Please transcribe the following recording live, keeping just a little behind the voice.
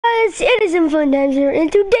guys, it is Influence here,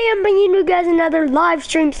 and today I'm bringing you guys another live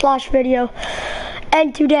stream / video.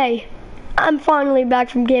 And today, I'm finally back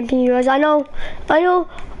from camping, you guys. I know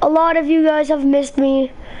a lot of you guys have missed me.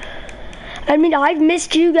 I mean, I've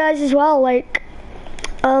missed you guys as well. Like,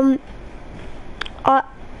 I've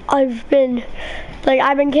been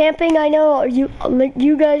camping. I know you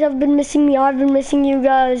guys have been missing me. I've been missing you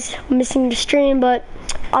guys, missing the stream, but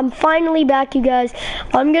I'm finally back, you guys.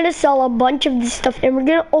 I'm gonna sell a bunch of this stuff, and we're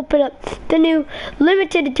gonna open up the new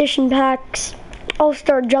limited edition packs,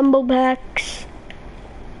 All-Star Jumbo packs,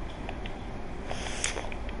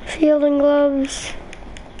 fielding gloves,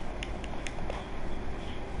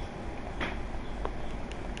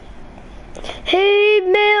 hey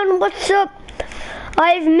man, what's up?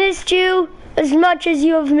 I've missed you as much as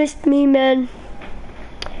you have missed me, man.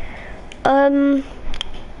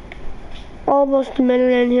 Almost a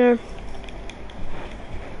minute in here.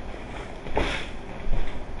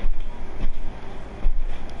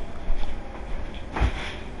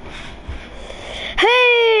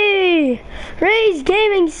 Hey! Ray's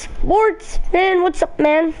Gaming Sports, man, what's up,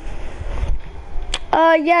 man?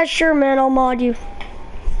 Yeah, sure, man, I'll mod you.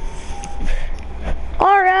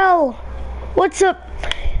 RL, what's up?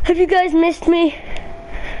 Have you guys missed me?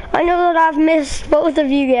 I know that I've missed both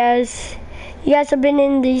of you guys. You guys have been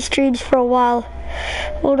in these streams for a while.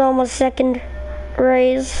 Hold on 1 second.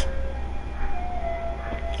 Raise.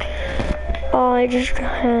 Oh, I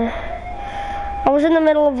was in the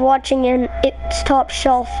middle of watching an It's Top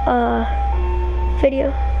Shelf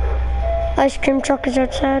video. Ice cream truck is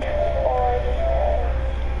outside.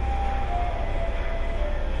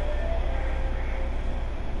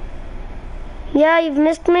 Yeah, you've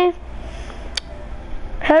missed me?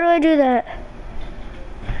 How do I do that?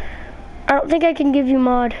 I don't think I can give you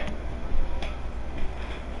mod.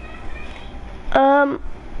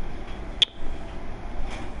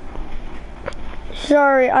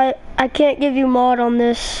 Sorry, I can't give you mod on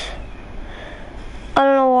this. I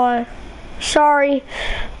don't know why. Sorry,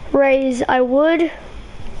 Raze, I would,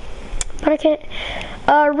 but I can't.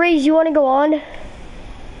 Raze, you wanna go on?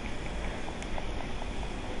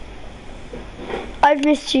 I've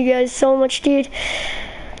missed you guys so much, dude.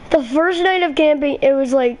 The first night of camping, it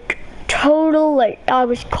was like total, like, I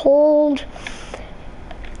was cold.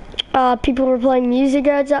 People were playing music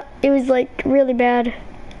outside. It was like really bad.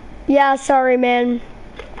 Yeah, sorry, man.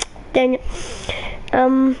 Dang it.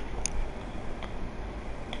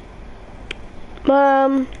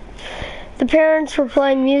 The parents were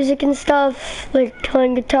playing music and stuff, like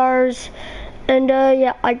playing guitars. And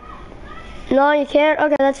yeah, no, you can't?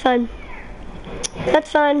 Okay, that's fine.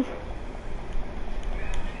 That's fine.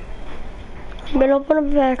 I'm gonna open up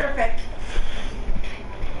a pack. Perfect.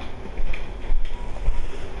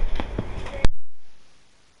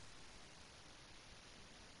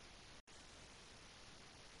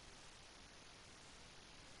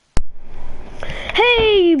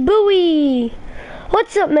 Hey, Bowie!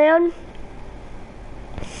 What's up, man?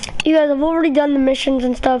 You guys have already done the missions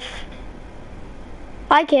and stuff.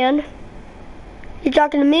 I can. You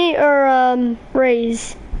talking to me or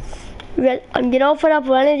Raze? I'm gonna open up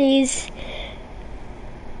one of these.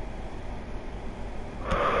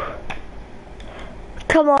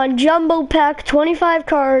 Come on, jumbo pack, 25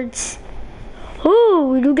 cards. Ooh,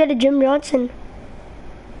 we do get a Jim Johnson.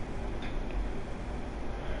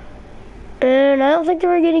 And I don't think that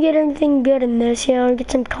we're gonna get anything good in this. You know,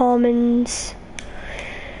 get some commons.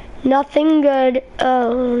 Nothing good.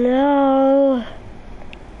 Oh no.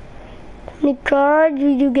 Any cards?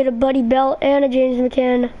 We do get a Buddy Belt and a James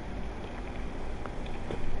McCann.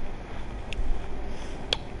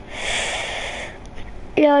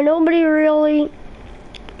 Yeah, nobody really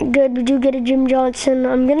good. We do get a Jim Johnson.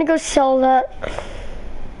 I'm gonna go sell that.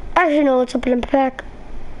 Actually, no, let's open up a pack.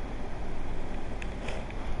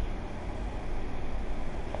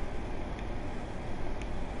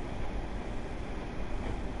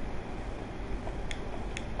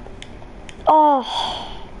 Oh,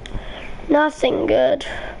 nothing good.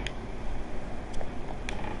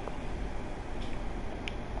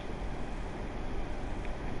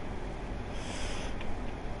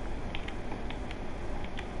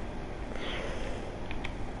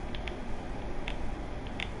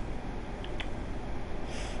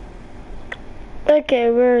 Okay,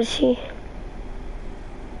 where is he?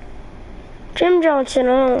 Jim Johnson,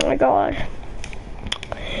 oh my god.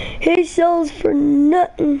 He sells for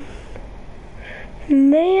nothing.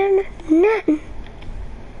 Man, nothing.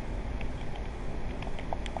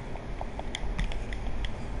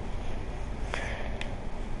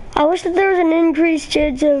 I wish that there was an increased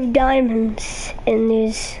chance of diamonds in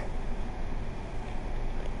these.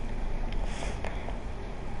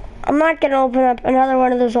 I'm not gonna open up another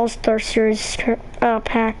one of those All-Star Series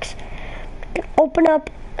packs. Open up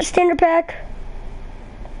a standard pack.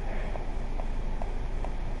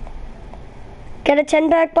 Get a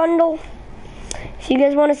 10-pack bundle. If you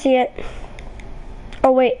guys want to see it.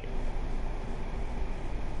 Oh, wait.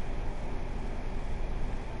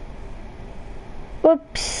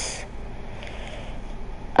 Whoops.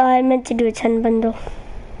 I meant to do a 10 bundle.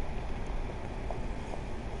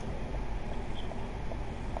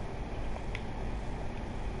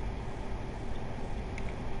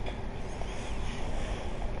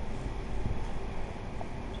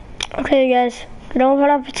 Okay, guys. Don't put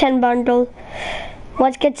up a 10 bundle.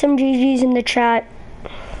 Let's get some GGs in the chat.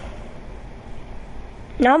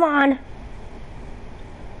 Come on.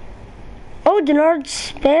 Oh, Denard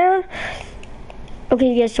Span.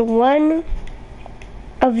 Okay, guys, so one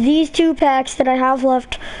of these 2 packs that I have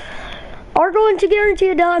left are going to guarantee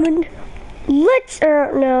a diamond.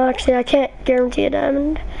 No, actually, I can't guarantee a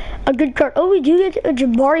diamond. A good card. Oh, we do get a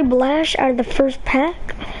Jabari Blash out of the first pack.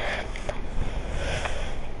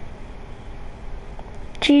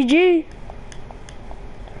 GG.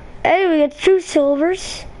 Hey, we get 2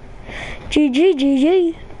 silvers. GG,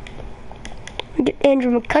 GG. We get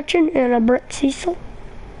Andrew McCutcheon and a Brett Cecil.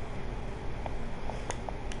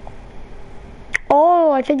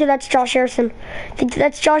 Oh, I think that's Josh Harrison. And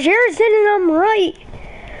I'm right.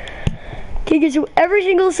 Okay, so every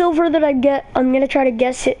single silver that I get, I'm gonna try to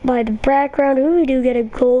guess it by the background. Ooh, we do get a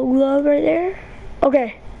gold glove right there.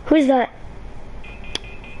 Okay, who's that?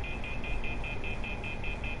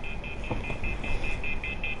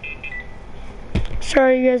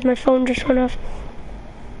 Sorry, guys, my phone just went off.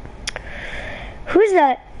 Who's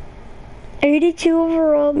that? 82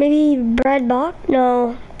 overall, maybe Brad Bach?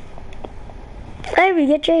 No. Hey, we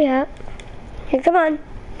get J-Hat. Here, come on.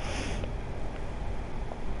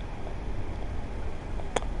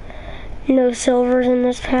 No silvers in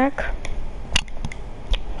this pack.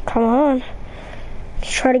 Come on.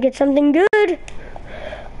 Let's try to get something good.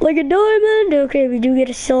 Like a diamond. Okay, we do get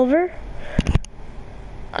a silver.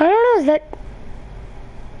 I don't know, is that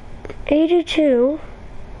 82?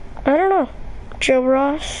 I don't know. Joe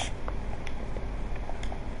Ross.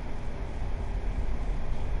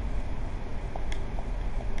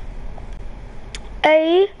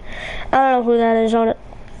 I don't know who that is on it.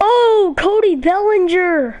 Oh, Cody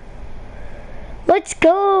Bellinger. Let's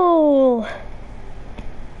go.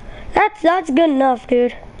 That's good enough,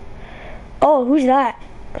 dude. Oh, who's that?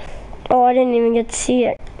 Oh, I didn't even get to see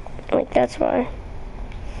it. Like, that's why.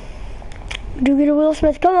 Do get a Will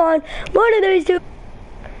Smith. Come on. One of those 2.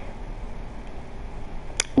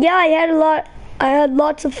 Yeah, I had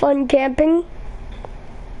lots of fun camping.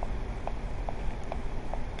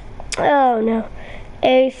 Oh, no.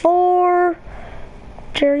 A4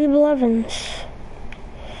 Jerry Blevins.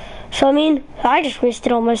 So, I mean, I just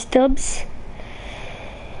wasted all my stubs.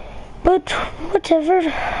 But, whatever.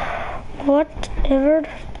 Whatever.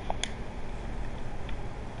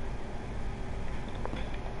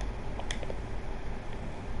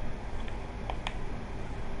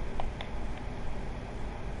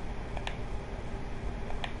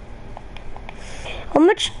 How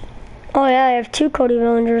much? Oh, yeah, I have 2 Cody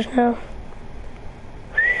Bellingers now.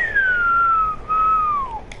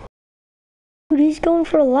 Dude, he's going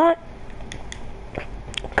for a lot.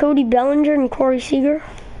 Cody Bellinger and Corey Seager.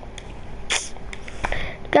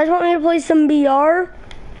 You guys want me to play some BR?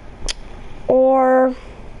 Or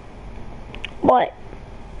what?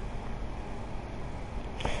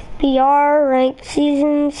 BR, ranked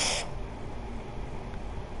seasons.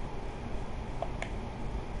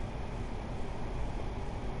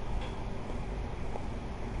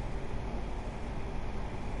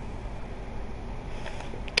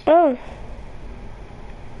 Oh.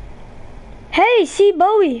 Hey, see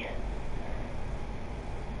Bowie.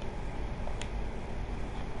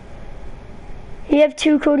 You have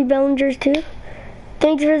 2 Cody Bellingers too?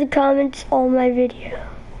 Thanks for the comments on my video.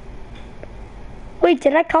 Wait,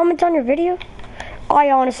 did I comment on your video?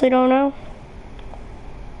 I honestly don't know.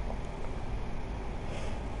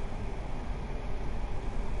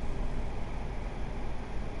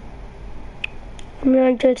 I'm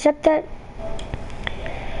going to accept that.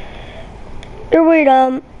 Or wait,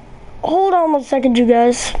 hold on 1 second, you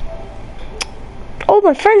guys. Oh,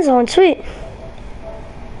 my friend's on, sweet.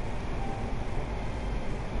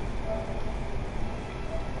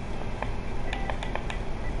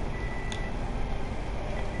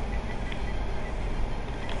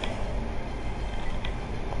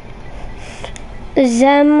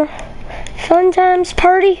 Zem Fun Times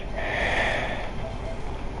Party.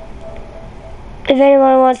 If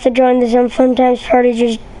anyone wants to join the Zem Fun Times Party,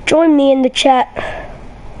 just join me in the chat.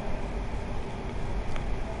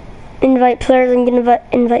 Invite players. I'm gonna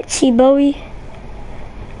invite C Bowie.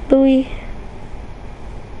 Bowie.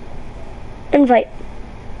 Invite.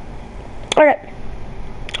 Alright.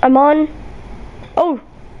 I'm on. Oh.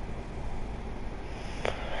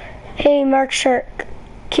 Hey, Mark Shark.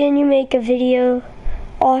 Can you make a video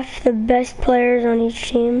off the best players on each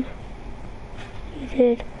team? You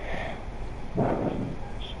did.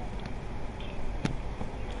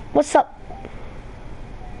 What's up?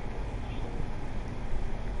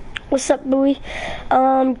 What's up, Bowie?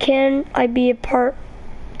 Can I be in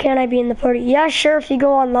the party? Yeah, sure, if you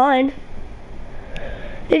go online.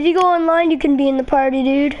 If you go online, you can be in the party,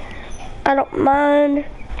 dude. I don't mind.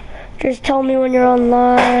 Just tell me when you're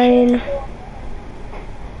online.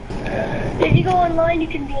 If you go online, you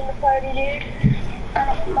can be in the party, dude. I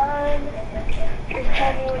don't mind. Just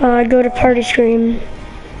tell me when go to party stream.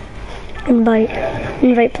 Invite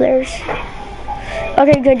players.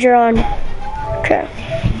 Okay, good, you're on. Okay.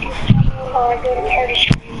 Go to party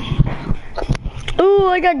stream. Ooh,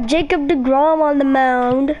 I got Jacob deGrom on the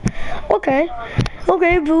mound. Okay.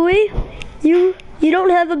 Okay, Bowie. You don't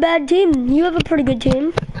have a bad team. You have a pretty good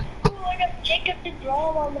team. Ooh, I got Jacob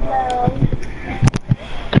deGrom on the mound.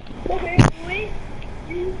 Okay, Bowie.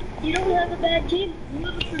 You don't have a bad team. You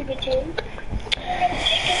have a pretty good team.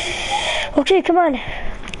 Okay, come on.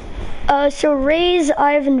 So Rays,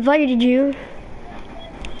 I've invited you.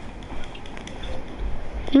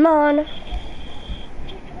 Come on.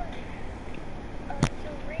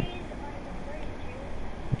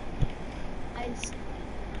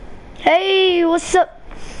 Hey, what's up?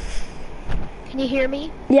 Can you hear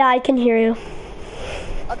me? Yeah, I can hear you.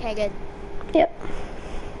 Okay, good. Yep.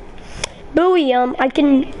 Bowie, I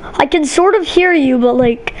can sort of hear you, but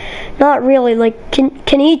like, not really. Like,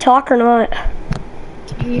 can he talk or not?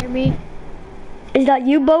 Can you hear me? Is that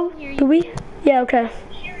you, Bowie? Yeah, okay.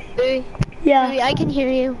 Bowie? Yeah. Bowie, I can hear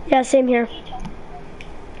you. Yeah, same here.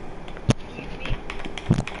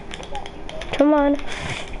 Come on.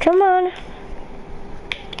 Come on.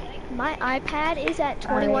 My iPad is at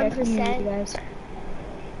 21%.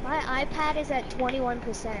 My iPad is at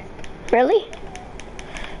 21%. Really?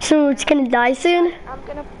 So it's gonna die soon? I'm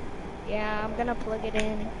gonna plug it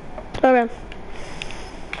in. Okay.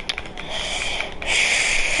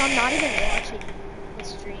 So I'm not even watching the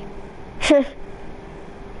stream.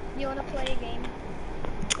 You wanna play a game?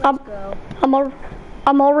 Let's go.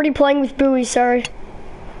 I'm already playing with Bowie, sorry.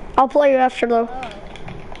 I'll play you after though. Oh.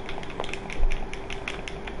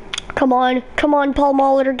 Come on, Paul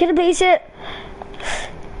Molitor, get a base hit.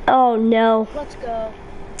 Oh no. Let's go.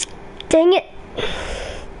 Dang it.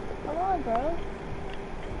 Come on, bro.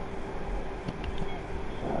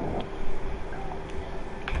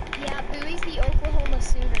 Yeah, Bowie's the Oklahoma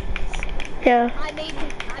Sooners. Yeah.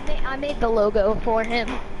 I made the logo for him.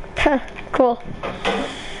 Cool.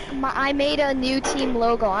 I made a new team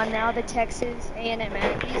logo. I'm now the Texas A&M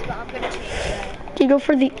Aggies, but I'm gonna change that.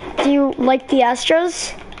 Do you like the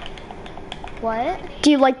Astros? What?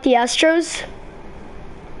 Do you like the Astros?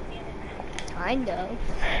 Kind of.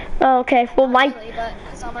 Oh, okay. Well,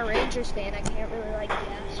 Because I'm a Rangers fan, I can't really like the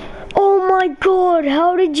Astros. Oh my God!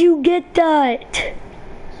 How did you get that?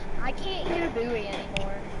 I can't hear Bowie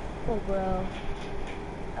anymore. Oh, bro.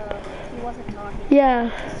 He wasn't talking.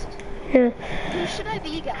 Yeah. Yeah. Who should I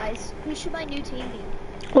be, guys? Who should my new team be?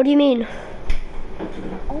 What do you mean?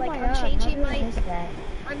 Oh like, I'm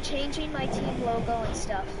changing my team logo and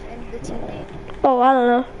stuff, and the team name. Oh, I don't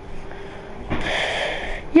know.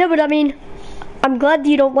 Yeah, but I mean, I'm glad that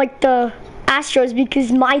you don't like the Astros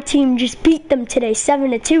because my team just beat them today,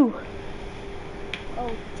 7-2.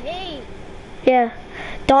 Oh, dang. Yeah.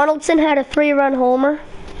 Donaldson had a 3-run homer.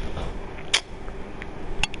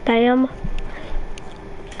 Damn.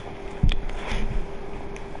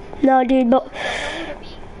 No, dude, but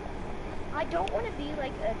I don't want to be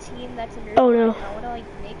like a team that's a nerd. Oh no. I want to like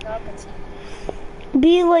make up a team.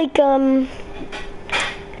 Be like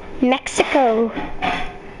Mexico.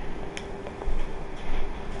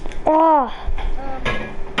 Oh.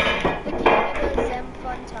 The Canada Zem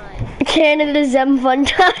Fun Time. Canada Zem Fun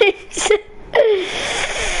Times.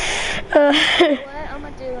 What? I'm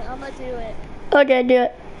gonna do it. Okay, do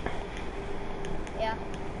it. Yeah.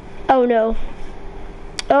 Oh no.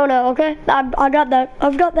 Oh no, okay. I got that.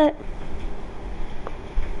 I've got that.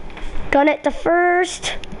 Gun it to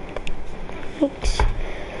first. Thanks.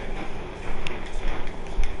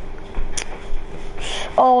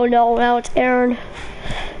 Oh no, now it's Aaron.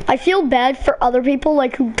 I feel bad for other people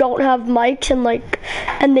like who don't have mics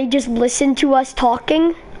and they just listen to us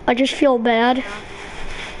talking. I just feel bad.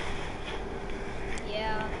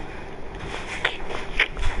 Yeah.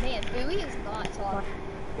 Man, Bowie is not talking.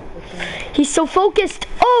 He's so focused.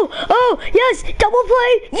 Oh, yes, double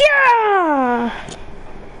play. Yeah.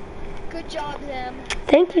 Good job, Zem.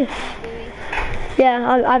 Thank you.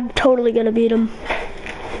 Yeah, I'm totally gonna beat him.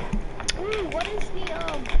 Ooh, what is the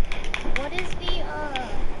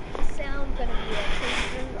sound gonna be like? So you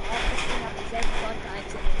can obviously have the Zen fun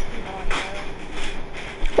times in the team audio.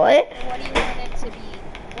 What? What do you want it to be?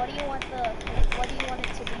 What do you want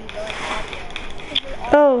it to be, the like, audio?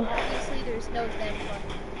 Oh. Obviously there's no Zen fun.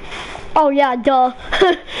 Oh yeah, duh.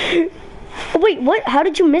 Wait, what? How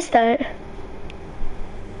did you miss that?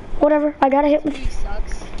 Whatever, I got a hit with. He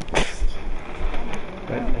sucks.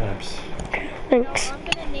 Bad naps. Thanks. No, I'm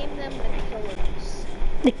gonna name them the Killers.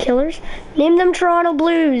 The Killers? Name them Toronto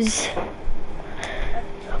Blues.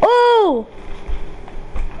 Oh!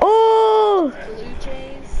 Oh! Blue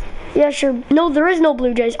Jays. Yeah, sure. No, there is no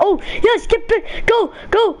Blue Jays. Oh, yes, get back. Go,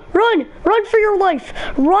 run for your life.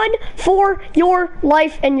 Run for your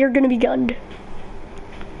life, and you're gonna be gunned.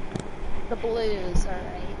 The Blues,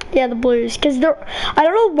 alright. Yeah, the Blues, because I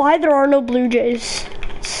don't know why there are no Blue Jays.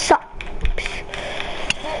 Sucks.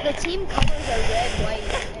 Well, the team colors are red,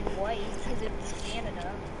 white, and white, because it's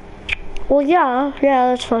Canada. Well, yeah,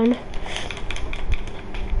 that's fine.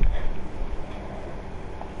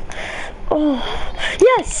 Oh,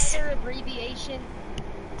 yes! Letter abbreviation.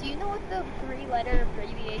 Do you know what the 3-letter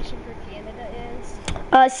abbreviation for Canada is?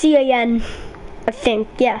 CAN, I think.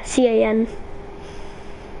 Yeah, CAN.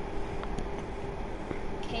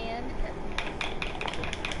 Can.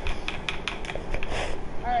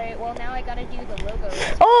 Alright, well now I gotta do the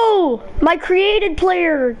logos. Oh! My created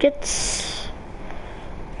player gets...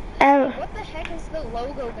 What the heck is the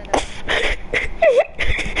logo gonna be?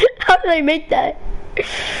 How did I make that?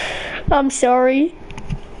 I'm sorry.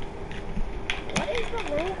 What is the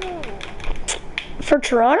logo? For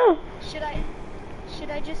Toronto? Should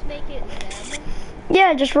I just make it them?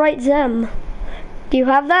 Yeah, just write them. Do you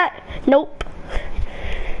have that? Nope.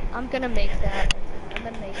 I'm gonna make that. I'm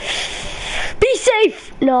gonna make it. Be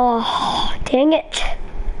safe! No, dang it.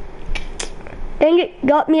 Dang it,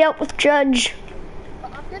 got me out with Judge.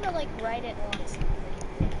 But I'm gonna like write it on something.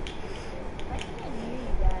 I can't hear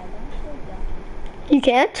you guys. I'm so dumb. You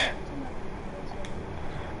can't?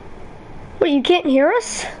 What, you can't hear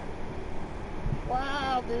us?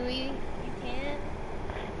 Wow, Bowie, you can't?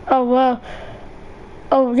 Oh, wow.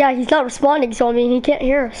 Oh, yeah, he's not responding, so I mean, he can't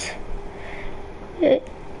hear us.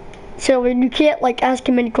 So you can't, like, ask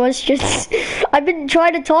him any questions. I've been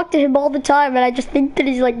trying to talk to him all the time, and I just think that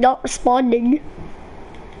he's, like, not responding.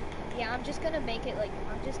 Yeah, I'm just gonna make it, like,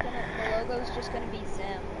 the logo's just gonna be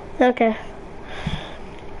Zem. Okay.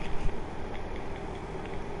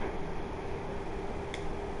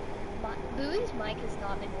 Bowie's mic has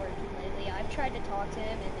not been working lately. I've tried to talk to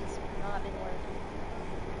him, and it's not been working.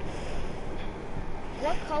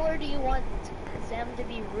 What color do you want Zem to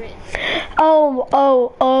be written?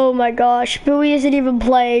 Oh my gosh. Bowie isn't even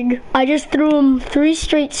playing. I just threw him 3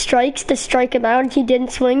 straight strikes to strike him out and he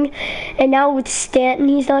didn't swing. And now with Stanton,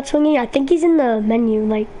 he's not swinging. I think he's in the menu,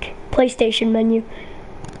 like PlayStation menu.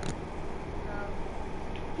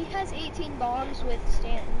 He has 18 bombs with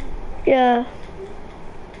Stanton. Yeah.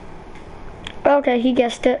 Okay, he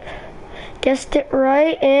guessed it. Guessed it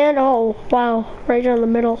right, and oh, wow, right on the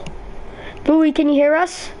middle. Bowie, can you hear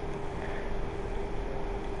us?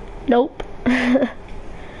 Nope. I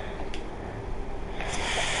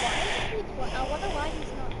wonder why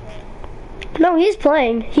he's not playing. No, he's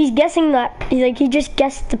playing. He's guessing that. He just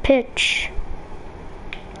guessed the pitch.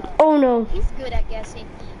 Oh no. He's good at guessing.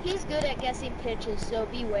 He's good at guessing pitches, so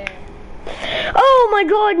beware. Oh my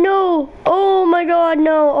god, no. Oh my god,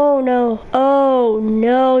 no. Oh no. Oh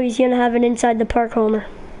no, he's gonna have an inside the park homer.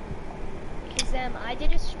 Because I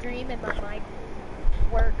did a stream and my mic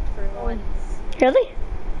worked for once. Really?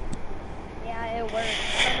 Yeah, it worked.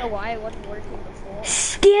 I don't know why it wasn't working before.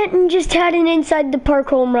 Stanton just had an inside the park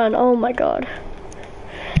home run. Oh my god.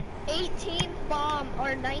 18th bomb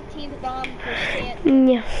or 19th bomb for Stanton.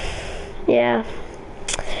 Yeah. Yeah.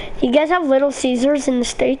 You guys have Little Caesars in the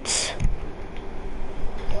States?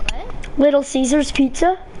 What? Little Caesars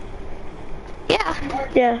pizza? Yeah.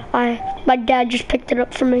 Yeah, my dad just picked it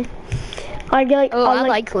up for me. I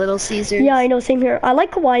like Little Caesars. Yeah, I know, same here. I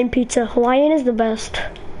like Hawaiian pizza. Hawaiian is the best.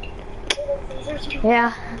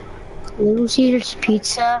 Yeah. Little Caesars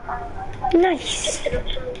pizza. Nice.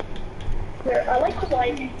 I like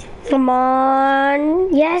Hawaiian pizza. Come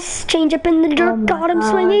on. Yes, change up in the dirt. Got him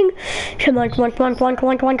swinging. Come on, come on, come on, come on, come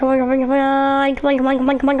on, come on, come on, come on, come on, come on, come on, come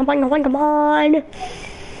on, come on, come on, come on, come on.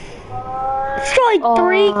 Strike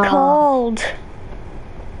 3 called.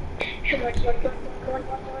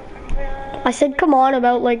 I said come on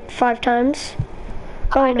about like 5 times.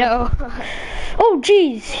 Oh, I know. Oh,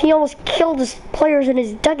 jeez. He almost killed his players in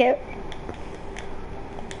his dugout.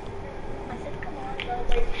 I said, come on, about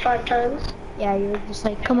like 5 times. Yeah, you were just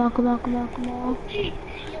like, come on, come on, come on, come on.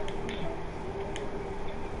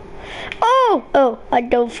 Oh, I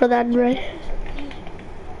dove for that right.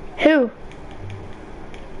 Who?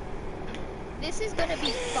 This is gonna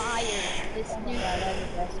be fire. This new. That's the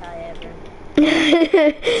best high ever.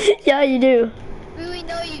 Yeah, you do. Bowie,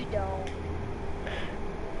 no, you don't.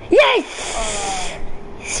 Yes!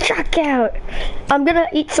 Struck out. I'm gonna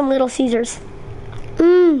eat some Little Caesars.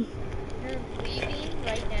 Mmm. You're leaving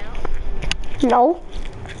right now. No.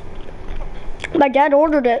 My dad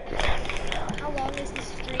ordered it. How long is the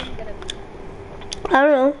stream gonna be? I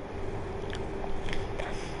don't know.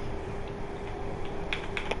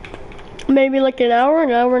 Maybe like an hour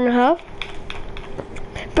and a half.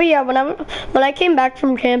 But yeah, when I came back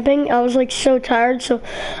from camping, I was like so tired, so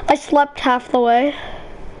I slept half the way.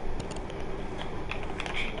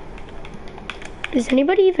 Is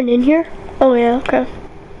anybody even in here? Oh yeah, okay.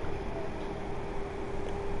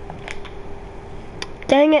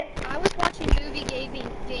 Dang it. I was watching movie gaming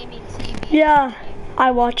TV. Yeah,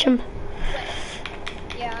 I watch him.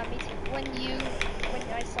 Yeah, me too. When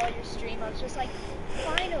I saw your stream, I was just like,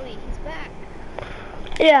 finally, he's back.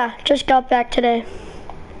 Yeah, just got back today.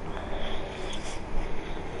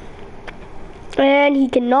 And he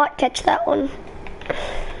cannot catch that one.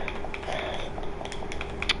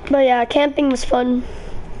 But yeah, camping was fun.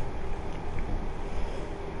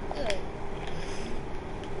 Good.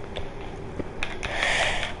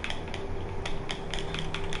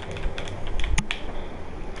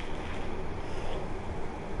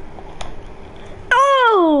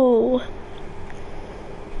 Oh!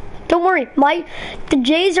 Don't worry, the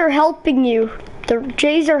Jays are helping you. The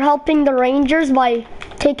Jays are helping the Rangers by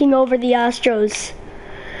taking over the Astros.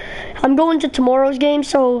 I'm going to tomorrow's game,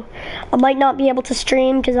 so I might not be able to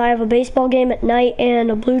stream because I have a baseball game at night and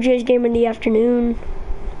a Blue Jays game in the afternoon.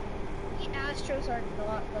 The Astros are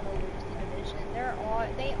not gonna lose the division.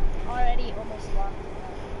 They already almost lost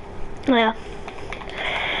it. Yeah.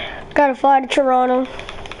 Gotta fly to Toronto.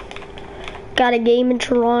 Got a game in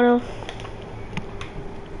Toronto.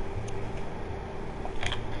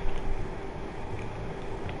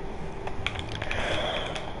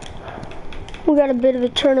 We got a bit of a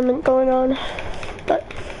tournament going on, but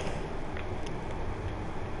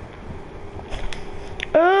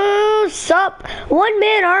oh, sup? One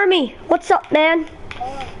man army. What's up, man?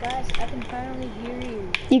 Oh, guys, I can finally hear you.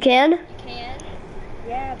 You can? You can?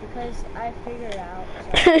 Yeah, because I figured out.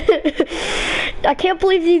 I can't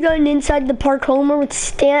believe you got an inside the park homer with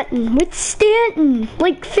Stanton.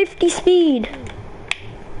 Like 50 speed.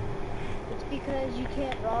 It's because you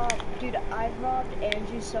can't rob. Dude, I've robbed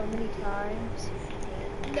Andrew so many times.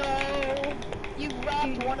 No! You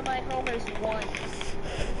robbed one of my homers once.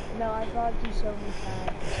 No, I've robbed you so many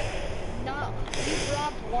times. No, you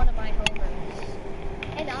robbed one of my homers.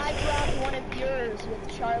 And I robbed one of yours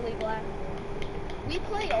with Charlie Blackmore. We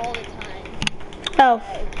play all the time. Oh.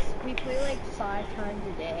 We play like 5 times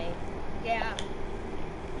a day. Yeah.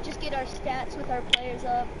 We just get our stats with our players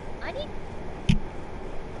up.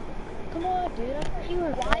 Come on, dude, I thought you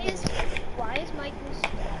were Why is Michael's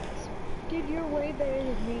stats? Dude, you're way better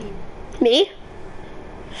than me. Me?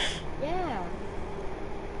 Yeah.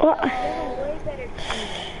 What? You have a way better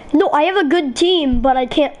team. No, I have a good team, but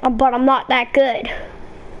I'm not that good.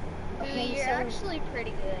 Bowie, you're so- actually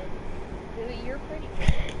pretty good. Bowie, you're pretty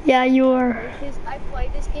good. Yeah, you are. Because I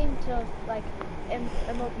played this game till like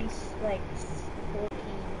MLB like 14.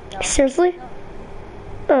 No, Seriously? no,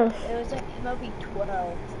 Oh. it was like MLB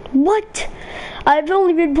 12. What? I've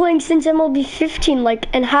only been playing since MLB 15,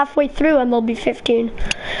 and halfway through MLB 15.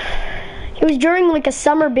 It was during like a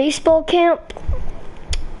summer baseball camp.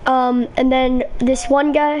 And then this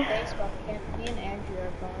one guy. Baseball camp. Me and Andrew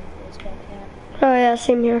are going to baseball camp. Oh yeah,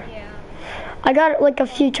 same here. Yeah. I got like a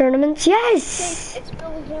few tournaments. Yes! It's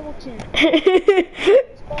Billy Hamilton.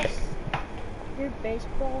 Your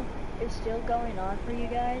baseball is still going on for you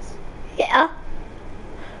guys. Yeah.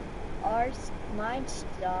 Mine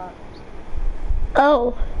stopped.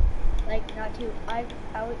 Oh. Like not too.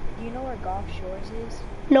 Do you know where Golf Shores is?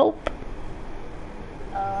 Nope.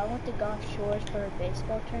 I went to Golf Shores for a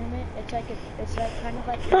baseball tournament. It's like kind of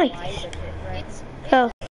like Nice. Hawaii with it, right? It's Oh.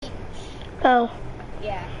 a beach. Oh.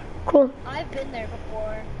 Yeah. Cool. I've been there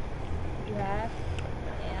before. You have?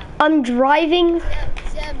 Yeah. I'm driving.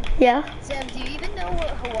 Yeah. Zem, do you even know what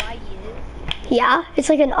Hawaii is? Yeah. It's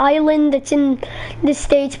like an island that's in the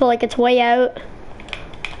States, but like it's way out.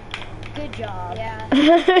 Good job. Yeah.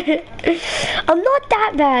 I'm not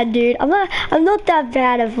that bad, dude. I'm not that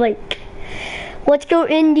bad of like Let's go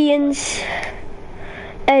Indians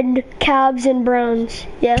and Cavs and Browns.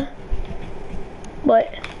 Yeah. What?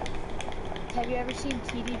 Have you ever seen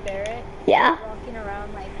T.D. Barrett? Yeah. Walking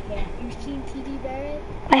around like him. You've seen T.D. Barrett?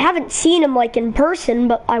 I haven't seen him like in person,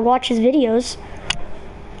 but I watch his videos.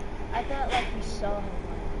 I thought like you saw him.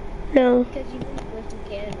 No. Because you lived in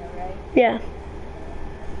Canada, right? Yeah.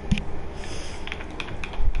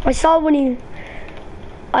 I saw when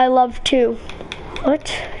I love too. What?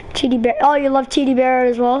 TD Bear. Oh, you love TD Bear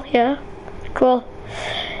as well? Yeah. Cool.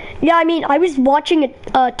 Yeah, I mean, I was watching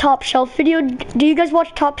a Top Shelf video. Do you guys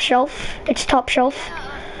watch Top Shelf? It's Top Shelf.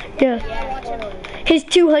 Yeah. I watch it. His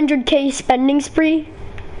 200K spending spree.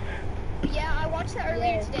 Yeah, I watched that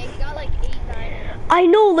earlier today. He got like 8, 9. I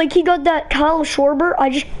know, like he got that Kyle Schwarber.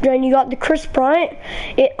 Then you got the Chris Bryant.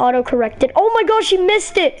 It auto-corrected. Oh my gosh, he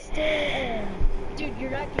missed it. Dude,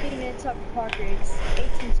 you're not getting minutes up Parker. It's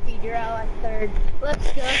 18 speed. You're out at third.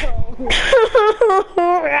 Let's go.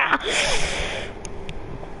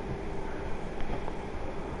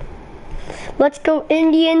 Let's go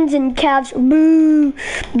Indians and Cavs. Boo,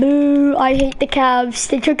 boo. I hate the Cavs.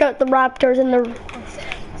 They took out the Raptors and the...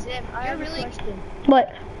 Zip, I you're have a really... question.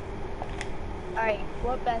 What? Alright,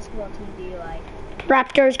 what basketball team do you like?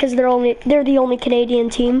 Raptors, because they're the only Canadian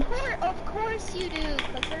team. Of course you do,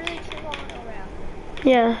 because they're the Toronto Raptors.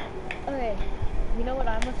 Yeah. Okay, you know what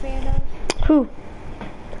I'm a fan of? Who?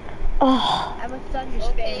 Oh, I'm a Thunders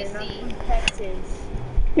fan, and I'm from Texas.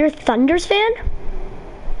 you're a Thunders fan?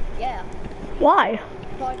 Yeah, Why?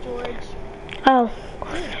 Paul George. Oh.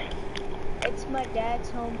 It's my dad's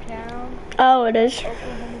hometown, Oh, it is.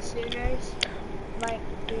 Oklahoma Sooners. Like,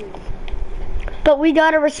 dude. But we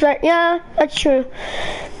gotta respect. Yeah, that's true.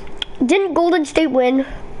 Didn't Golden State win?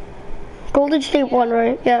 Golden State won,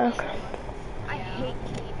 right? Yeah. I hate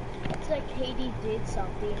KD. It's like KD did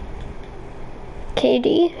something.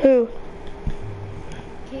 KD? Who?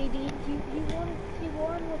 KD, you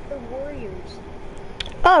won with the Warriors.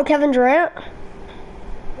 Oh, Kevin Durant?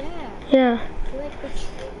 Yeah. Yeah. Like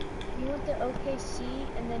you went to OKC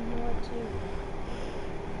and then you went to.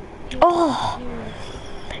 Oh.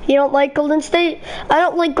 You don't like Golden State? I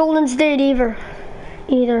don't like Golden State either.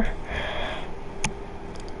 Dude,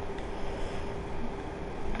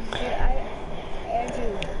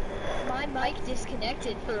 Andrew. My mic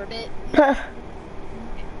disconnected for a bit.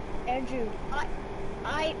 Andrew.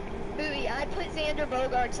 Booey, I put Xander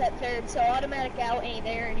Bogaerts at third, so automatic out ain't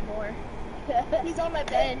there anymore. He's on my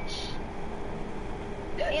bench.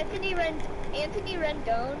 Anthony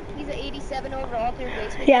Rendon, he's an 87 overall third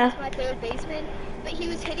baseman. Yeah. He's my third baseman, but he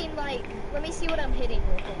was hitting like, let me see what I'm hitting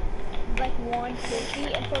with him. Like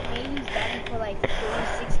 150, and for me, he's batting for like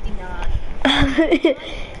 469.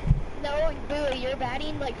 No, Booey, you're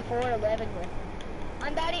batting like 411 with him.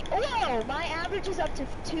 I'm batting, whoa, my average is up to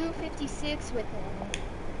 256 with him.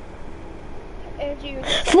 Andrew.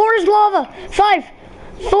 Floor is lava. 5,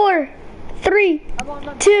 4, 3,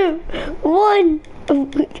 2, 1.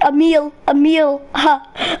 Emil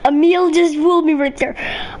just fooled me right there.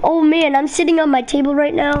 Oh man, I'm sitting on my table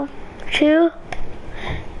right now. 2,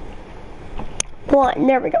 1.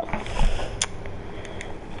 There we go.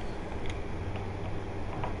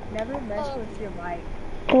 Never mess with your mic.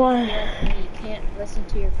 One. You can't listen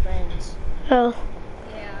to your friends. Oh.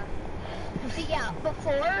 Yeah. See, yeah,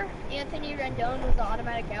 before Anthony Rendon was the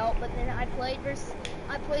automatic out, but then I played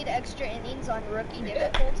extra innings on rookie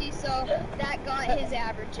difficulty, so that got his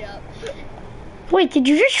average up. Wait, did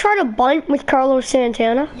you just try to bunt with Carlos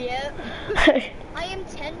Santana? Yep. I am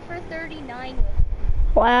 10 for 39 with him.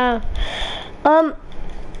 Wow.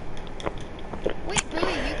 Wait,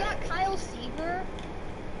 Billy, you got Kyle Seaver?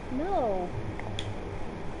 No.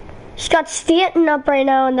 She's got Stanton up right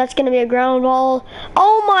now, and that's gonna be a ground ball.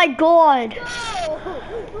 Oh my god! Go!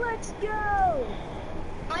 Let's go!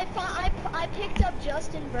 I picked up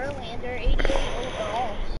Justin Verlander, 88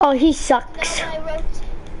 overall. Oh, he sucks. Now I wrote...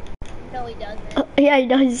 No, he doesn't. Yeah, he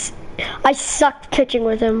does. I sucked pitching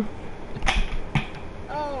with him.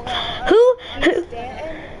 Oh, Who?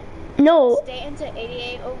 Stanton? No. Stanton's at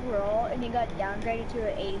 88 overall, and he got downgraded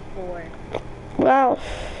to an 84. Wow.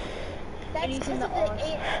 that's he's because in of the the...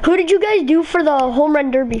 All-Star. Who did you guys do for the home run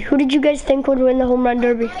derby? Who did you guys think would win the home run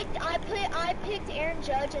derby? I picked Aaron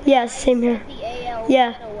Judge and Yeah, I same here. said the AL Yeah.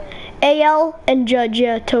 was gonna win. AL and Judge,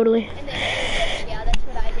 yeah, totally. And then Aaron Judge, yeah, that's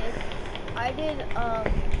what I did. I did,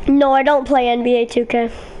 No, I don't play NBA 2K.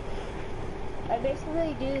 I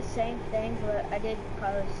basically do the same thing, but I did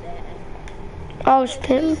Carlos Stanton. Oh,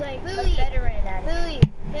 Stanton. He's like a Louis, veteran at it.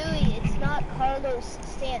 Louis, it's not Carlos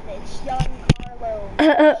Stanton, it's young Carlo.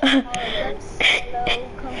 Hello,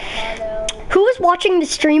 come Carlo. Who is watching the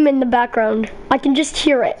stream in the background? I can just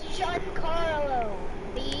hear it. Giancarlo.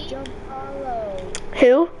 hollow.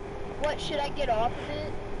 Who? What, should I get off of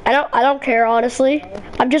it? I don't care, honestly.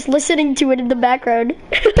 I'm just listening to it in the background.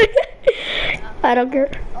 I don't care.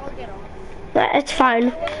 I'll get off. It's fine.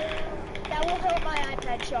 That will help my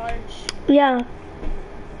iPad charge. Yeah.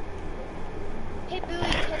 Hey, Bowie,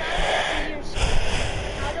 can I see your screen?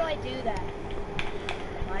 How do I do that?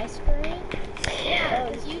 My screen? Yeah,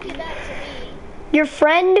 because you did that to me. Your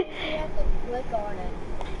friend, You have to click on it.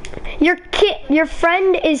 your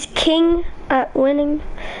friend is king at winning.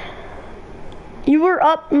 You were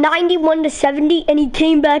up 91 to 70, and he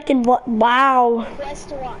came back and wow. Request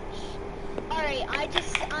to watch. Alright, I just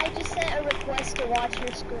sent a request to watch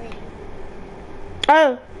your screen.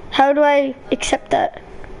 Oh, how do I accept that?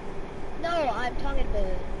 No, I'm talking about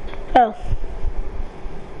it. Oh.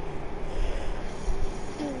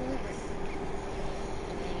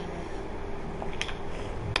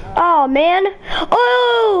 Oh man.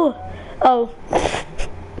 Oh. Oh.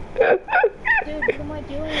 Dude, what am I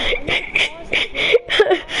doing? I need to pause this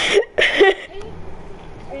video.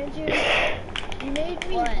 Andrew, you made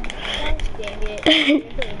me. What? Gosh dang it.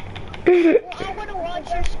 Well, I want to watch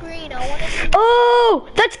your screen. I want to see. Oh,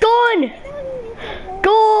 that's gone.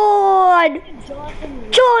 Gone.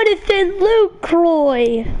 Jonathan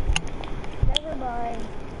Lucroy. Never mind.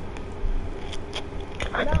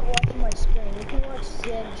 I'm not watching my screen. You can watch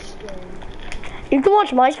Zed's screen. You can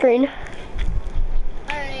watch my screen.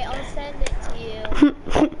 Alright, I'll send it to you.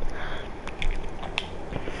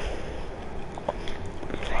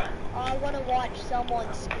 I want to watch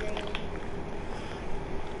someone's screen.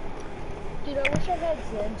 Dude, I wish I had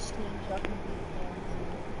Zed's team so I can beat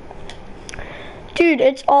Andrew. Dude,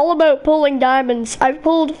 it's all about pulling diamonds. I've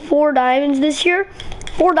pulled 4 diamonds this year.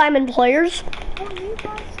 4 diamond players. Oh, you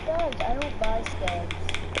buy studs. I don't buy studs.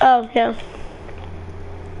 Oh, yeah.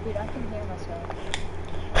 Dude, I can hear myself.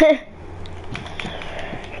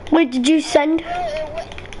 Wait, did you send?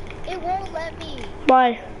 It won't let me.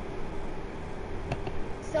 Why?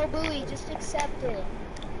 So, Bowie, just accept it.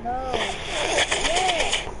 No.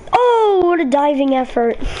 Yes. Oh, what a diving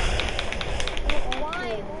effort.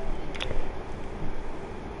 Why?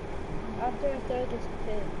 After I throw this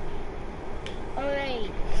pin.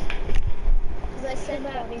 Alright. Because I sent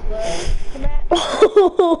Come at one. me, bro. Come at me.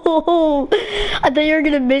 Oh, I thought you were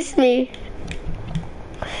gonna miss me.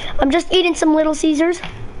 I'm just eating some Little Caesars.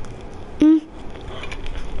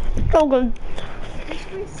 Oh, good.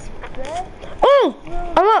 Disrespect? Oh,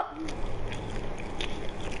 I'm up.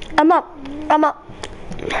 I'm up. I'm up.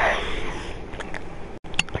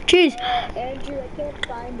 Jeez. Andrew, I can't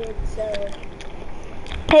find it, so.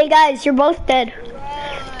 Hey guys, you're both dead.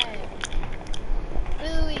 Right.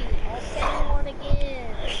 Bowie, I'll send you one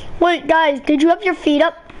again. Wait, guys, did you have your feet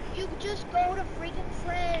up? You just go to freaking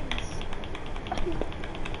friends. I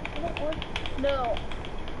don't want. No.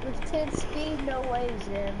 With 10 speed, no way,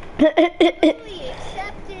 Zim. Bowie,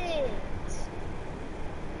 accept it.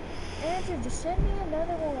 Andrew, just send me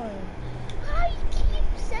another one. I keep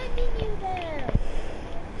sending you them.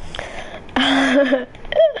 I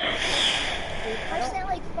sent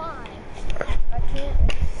like 5. I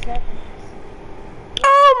can't accept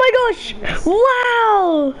Oh my gosh!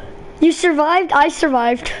 Wow! You survived? I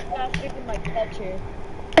survived. not freaking my catcher.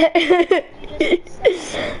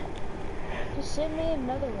 Just send me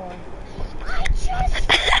another one. I just sent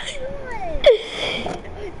one.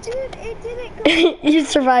 Dude, it didn't go. You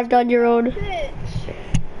survived on your own. Bitch.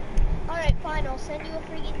 Alright, fine, I'll send you a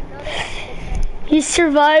freaking another. You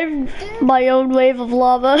survived my own wave of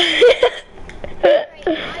lava. Alright,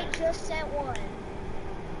 I just sent one.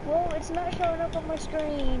 Whoa, it's not showing up on my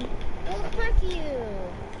screen. Well, frick you.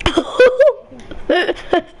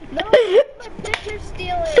 No, my picture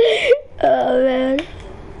stealing. Oh man.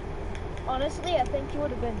 Honestly, I think you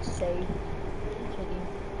would have been safe. I'm kidding.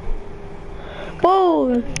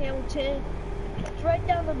 Whoa. Billy Hamilton. It's right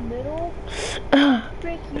down the middle.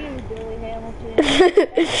 Frick you, Billy Hamilton.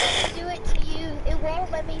 Do it to you. It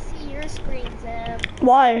won't let me see your screen, Sam.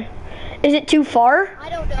 Why? Is it too far? I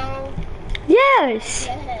don't know. Yes.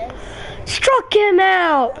 Yes. Struck him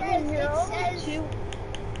out. It says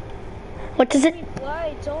What does it? Why?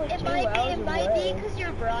 It's only 2 it might hours be away. because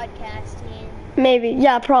you're broadcasting. Maybe.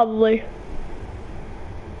 Yeah, probably.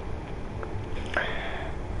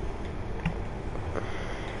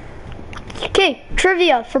 Okay,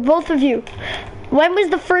 trivia for both of you. When was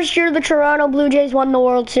the first year the Toronto Blue Jays won the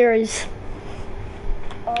World Series?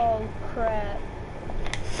 Oh, crap.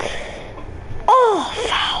 Oh,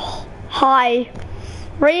 foul. Hi.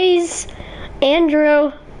 Raise,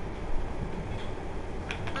 Andrew.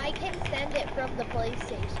 I can send it from the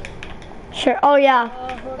PlayStation. Sure. Oh, yeah.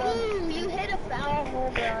 Hold on. Ooh, you hit a foul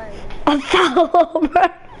home run. A foul home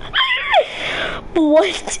run.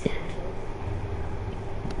 What?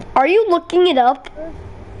 Are you looking it up?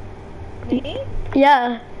 Me?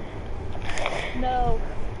 Yeah. No.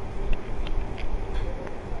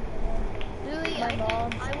 Louis, My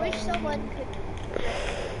mom's I wish calling someone me.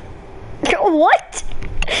 could. What?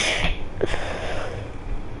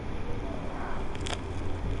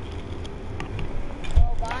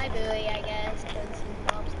 Oh, bye, Louis, I guess, because his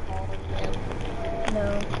mom's calling him.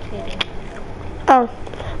 No, kidding. Oh,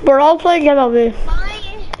 we're all playing MLB.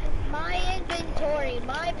 My inventory,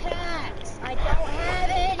 my packs. I don't have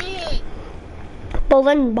any. Well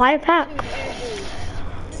then, buy a pack. Dude, Andrew,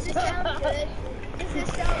 does this sound good? Does this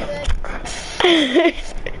sound good?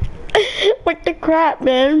 What the crap,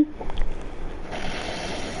 man?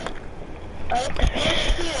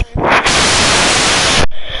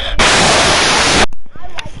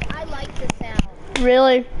 I like the sound.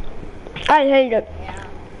 Really? I hate it. Yeah.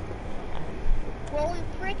 Well,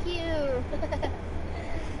 frick you.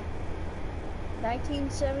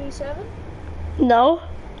 1977? No,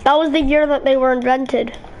 that was the year that they were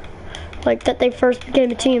invented. Like that they first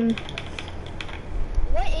became a team.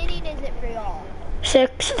 What inning is it for y'all?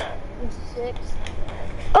 6th. 6.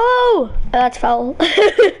 Oh, that's foul.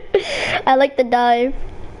 I like the dive.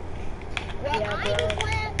 Well,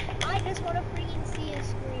 Yeah, I just want to freaking see a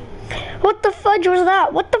screen. What the fudge was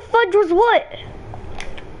that? What the fudge was what?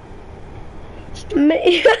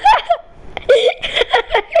 Me.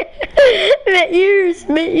 My ears.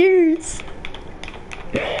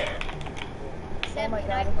 Sam, my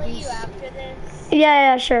can I God, play he's- you after this?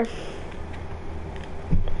 Yeah, sure. Is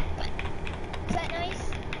that nice?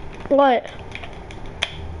 What?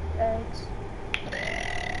 Eggs. What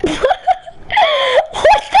the hell?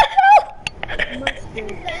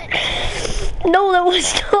 Mustard. Is that nice? No, that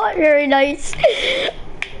was not very nice.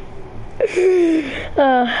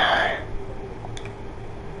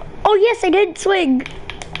 Oh yes, I did swing. Dude,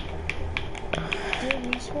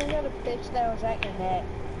 you swung at a pitch that was at your neck.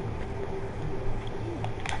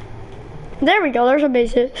 There we go, there's a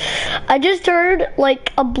base hit. I just heard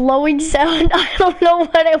like a blowing sound. I don't know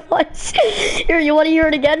what it was. Here, you want to hear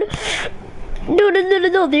it again?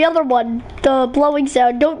 No, the other one. The blowing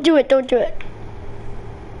sound. Don't do it.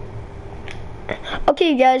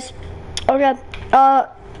 Okay, you guys. Okay.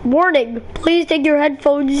 Warning. Please take your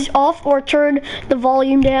headphones off or turn the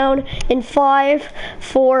volume down in 5,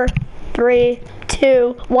 4, 3,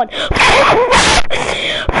 2, 1.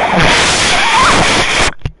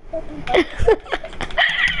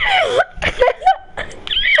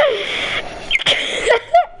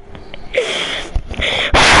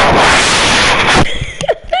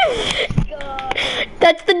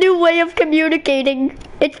 That's the new way of communicating.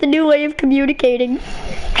 It's the new way of communicating.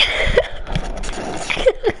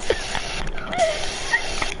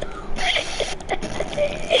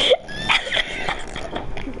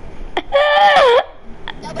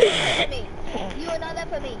 Nobody for me. You and all that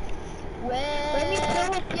for me. Well, Let me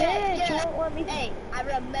throw a pitch. You won't let me. Hey, I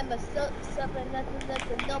remember something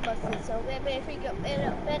nothing no more. So maybe if you go in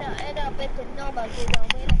up into no more, you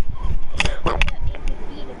don't win.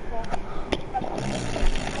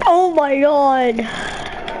 Oh my god.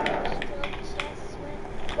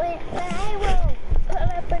 Wait, I will put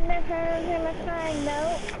up in the hands in a fine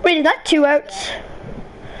note. Wait, is that 2 outs?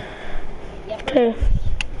 Yep. Okay.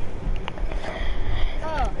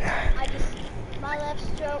 Oh, my left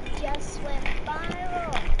stroke just went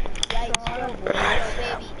viral. Right stroke,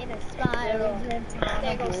 baby, in a spiral.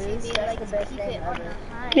 There goes CB, like to keep it on the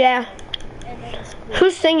high. Yeah. And then it's cool.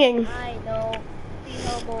 Who's singing? I know. Be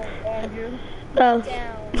humble, Andrew. Oh.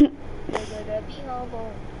 Down. Be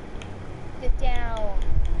humble. Sit down.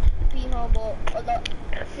 Be humble.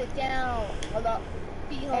 Sit down.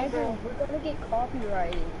 Be Andrew, humble. we're gonna get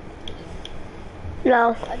copyrighted.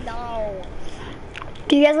 No. No.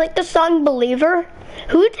 Do you guys like the song Believer?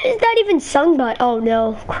 Who is that even sung by? Oh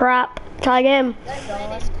no, crap. Tag him.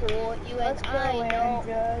 That is cool. You and Let's go, I know.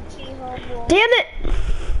 Aaron Judge. Be humble. Damn it!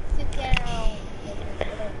 Sit down.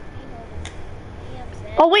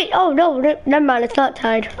 Oh wait, oh no, never mind, it's not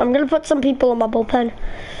tied. I'm gonna put some people in my bullpen.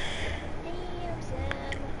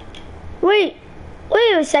 Wait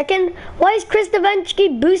a second. Why is Chris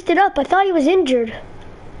Davinsky boosted up? I thought he was injured.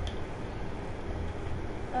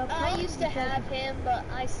 I used to have him, but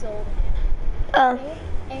I sold him.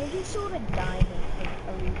 Andrew sold a diamond for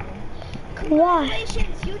a reason. Why?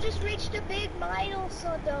 Congratulations, you just reached a big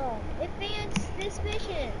milestone. Advance this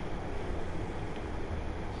mission.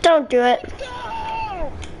 Don't do it.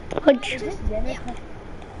 Go! Like, Is this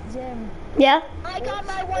Zim? yeah? I got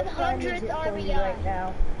my What time is 100th it for you RBI. right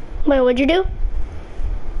now? Wait, what'd you do?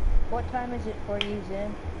 What time is it for you,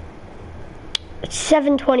 Zim? It's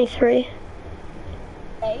 7:23.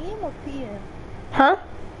 AM or PM? Huh?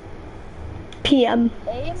 PM.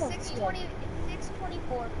 AM or 6:20. It's 6:24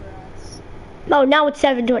 for us. Oh, now it's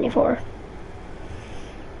 7:24.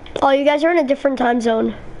 Oh, you guys are in a different time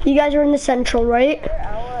zone. You guys are in the central, right? We're an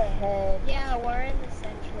hour ahead. Yeah, we're in the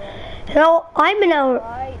central. No, I'm an hour.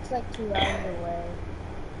 Why? It's like 2 hours away.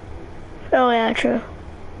 Oh, yeah, true.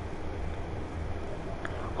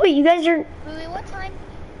 Wait, you guys are... Bowie, what time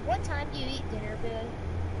do you eat dinner, Bowie?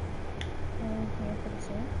 Here pretty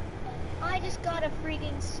soon. I just got a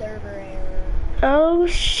freaking server error. Oh,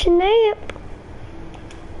 snap.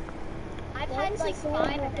 I've had like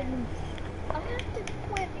 5 of them. I have to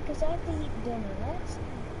quit because I have to eat dinner. That's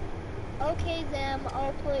Okay, Zem,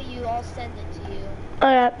 I'll play you. I'll send it to you.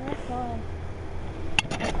 Okay. fine.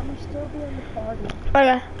 I'm gonna still be in the party.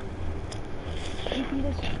 Okay. You beat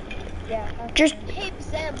us. Yeah. Just Hey,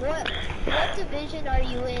 Zem, what division are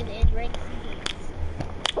you in ranked seasons?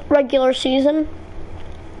 regular season.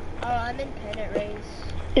 Oh, I'm in pennant race.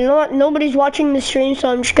 You know what? Nobody's watching the stream, so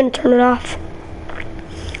I'm just gonna turn it off.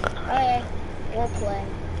 Okay, we'll play.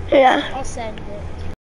 Yeah. I'll send it.